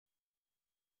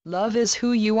Love is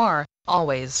who you are,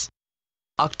 always.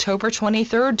 October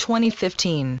 23,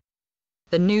 2015.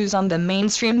 The news on the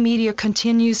mainstream media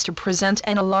continues to present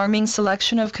an alarming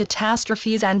selection of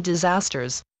catastrophes and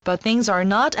disasters, but things are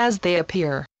not as they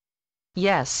appear.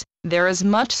 Yes, there is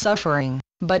much suffering,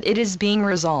 but it is being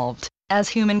resolved, as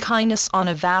human kindness on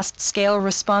a vast scale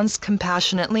responds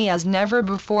compassionately as never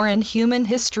before in human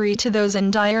history to those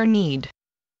in dire need.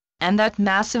 And that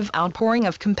massive outpouring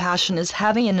of compassion is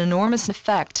having an enormous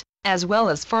effect, as well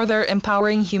as further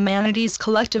empowering humanity's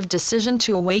collective decision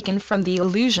to awaken from the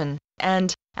illusion,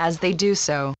 and, as they do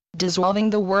so,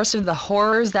 dissolving the worst of the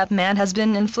horrors that man has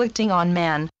been inflicting on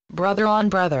man, brother on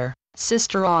brother,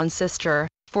 sister on sister,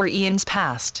 for eons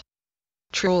past.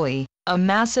 Truly, a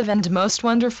massive and most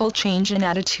wonderful change in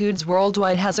attitudes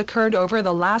worldwide has occurred over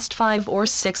the last 5 or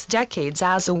 6 decades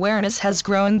as awareness has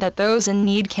grown that those in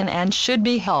need can and should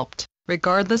be helped,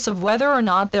 regardless of whether or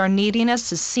not their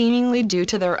neediness is seemingly due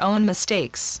to their own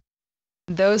mistakes.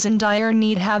 Those in dire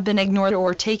need have been ignored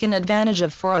or taken advantage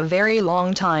of for a very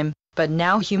long time, but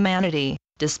now humanity,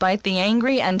 despite the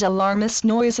angry and alarmist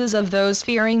noises of those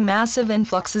fearing massive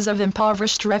influxes of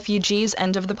impoverished refugees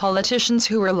and of the politicians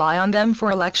who rely on them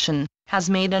for election, has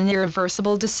made an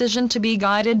irreversible decision to be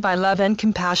guided by love and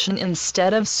compassion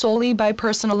instead of solely by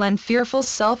personal and fearful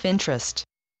self-interest.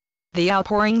 The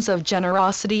outpourings of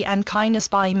generosity and kindness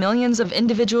by millions of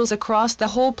individuals across the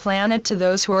whole planet to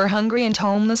those who are hungry and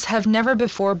homeless have never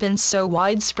before been so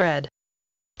widespread.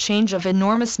 Change of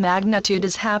enormous magnitude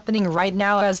is happening right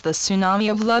now as the tsunami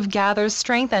of love gathers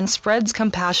strength and spreads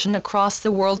compassion across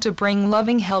the world to bring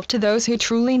loving help to those who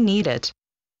truly need it.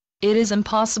 It is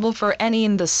impossible for any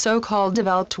in the so-called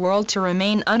developed world to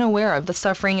remain unaware of the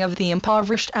suffering of the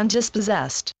impoverished and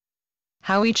dispossessed.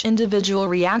 How each individual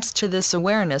reacts to this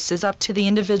awareness is up to the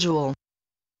individual.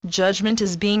 Judgment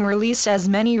is being released as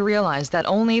many realize that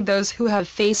only those who have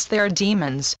faced their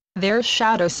demons, their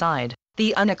shadow side,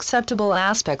 the unacceptable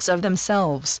aspects of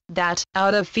themselves that,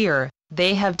 out of fear,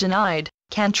 they have denied,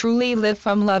 can truly live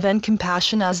from love and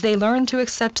compassion as they learn to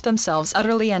accept themselves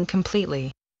utterly and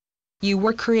completely. You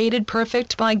were created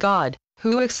perfect by God,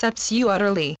 who accepts you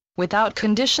utterly, without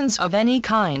conditions of any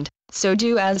kind, so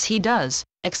do as He does,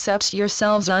 accept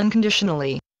yourselves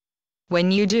unconditionally.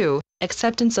 When you do,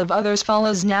 acceptance of others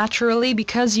follows naturally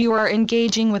because you are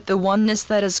engaging with the oneness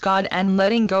that is God and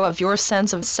letting go of your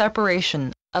sense of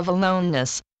separation, of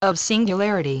aloneness, of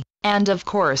singularity, and of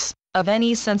course, of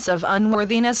any sense of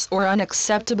unworthiness or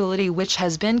unacceptability which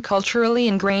has been culturally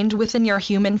ingrained within your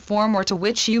human form or to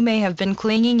which you may have been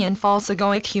clinging in false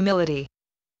egoic humility.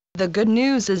 The good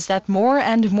news is that more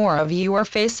and more of you are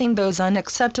facing those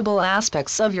unacceptable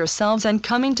aspects of yourselves and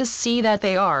coming to see that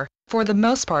they are, for the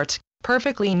most part,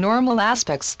 perfectly normal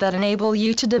aspects that enable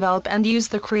you to develop and use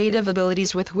the creative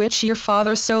abilities with which your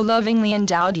Father so lovingly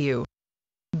endowed you.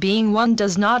 Being one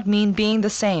does not mean being the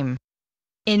same.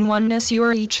 In oneness you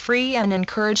are each free and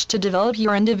encouraged to develop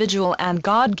your individual and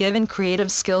God-given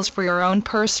creative skills for your own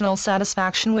personal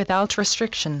satisfaction without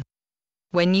restriction.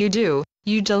 When you do,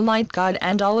 you delight God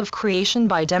and all of creation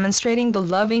by demonstrating the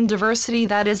loving diversity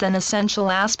that is an essential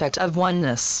aspect of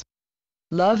oneness.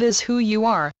 Love is who you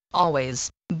are, always,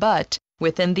 but,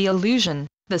 within the illusion,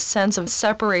 the sense of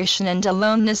separation and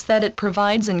aloneness that it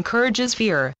provides encourages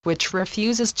fear, which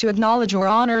refuses to acknowledge or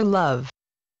honor love.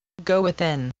 Go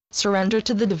within, surrender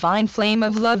to the divine flame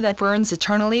of love that burns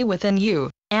eternally within you,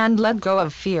 and let go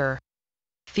of fear.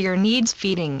 Fear needs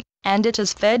feeding, and it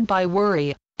is fed by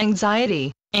worry,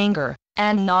 anxiety, anger,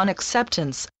 and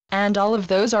non-acceptance, and all of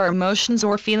those are emotions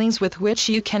or feelings with which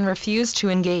you can refuse to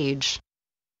engage.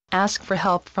 Ask for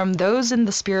help from those in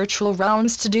the spiritual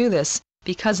realms to do this,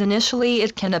 because initially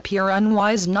it can appear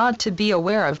unwise not to be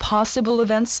aware of possible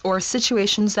events or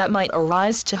situations that might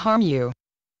arise to harm you.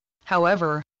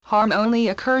 However, harm only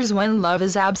occurs when love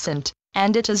is absent,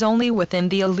 and it is only within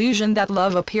the illusion that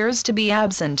love appears to be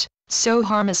absent, so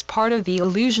harm is part of the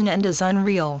illusion and is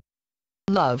unreal.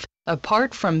 Love,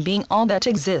 apart from being all that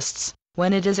exists,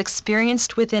 when it is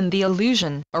experienced within the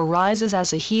illusion, arises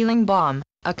as a healing balm,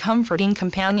 a comforting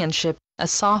companionship, a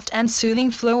soft and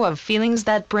soothing flow of feelings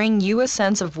that bring you a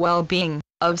sense of well-being,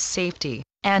 of safety,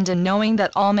 and a knowing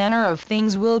that all manner of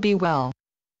things will be well.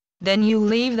 Then you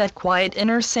leave that quiet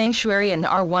inner sanctuary and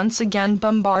are once again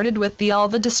bombarded with all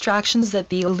the distractions that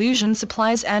the illusion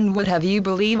supplies and would have you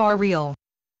believe are real.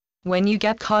 When you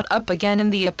get caught up again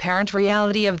in the apparent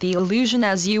reality of the illusion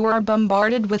as you are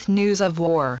bombarded with news of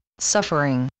war,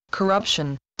 suffering,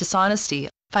 corruption, dishonesty,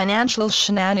 financial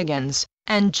shenanigans,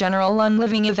 and general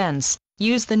unliving events,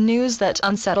 Use the news that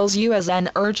unsettles you as an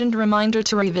urgent reminder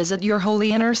to revisit your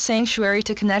holy inner sanctuary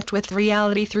to connect with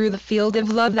reality through the field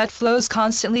of love that flows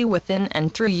constantly within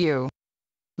and through you.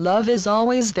 Love is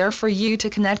always there for you to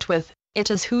connect with,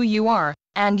 it is who you are,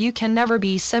 and you can never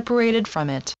be separated from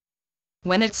it.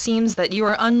 When it seems that you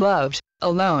are unloved,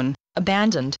 alone,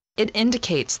 abandoned, it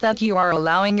indicates that you are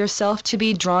allowing yourself to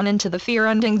be drawn into the fear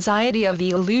and anxiety of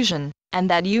the illusion, and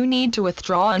that you need to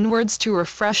withdraw inwards to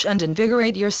refresh and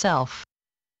invigorate yourself.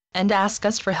 And ask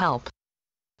us for help.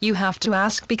 You have to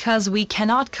ask because we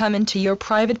cannot come into your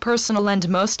private, personal and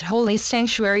most holy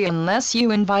sanctuary unless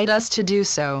you invite us to do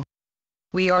so.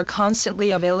 We are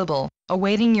constantly available,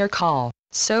 awaiting your call,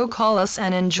 so call us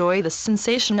and enjoy the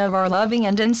sensation of our loving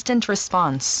and instant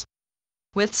response.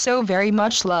 With so very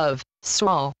much love,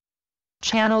 Saul.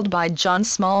 Channeled by John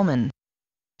Smallman.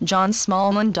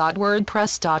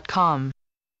 johnsmallman.wordpress.com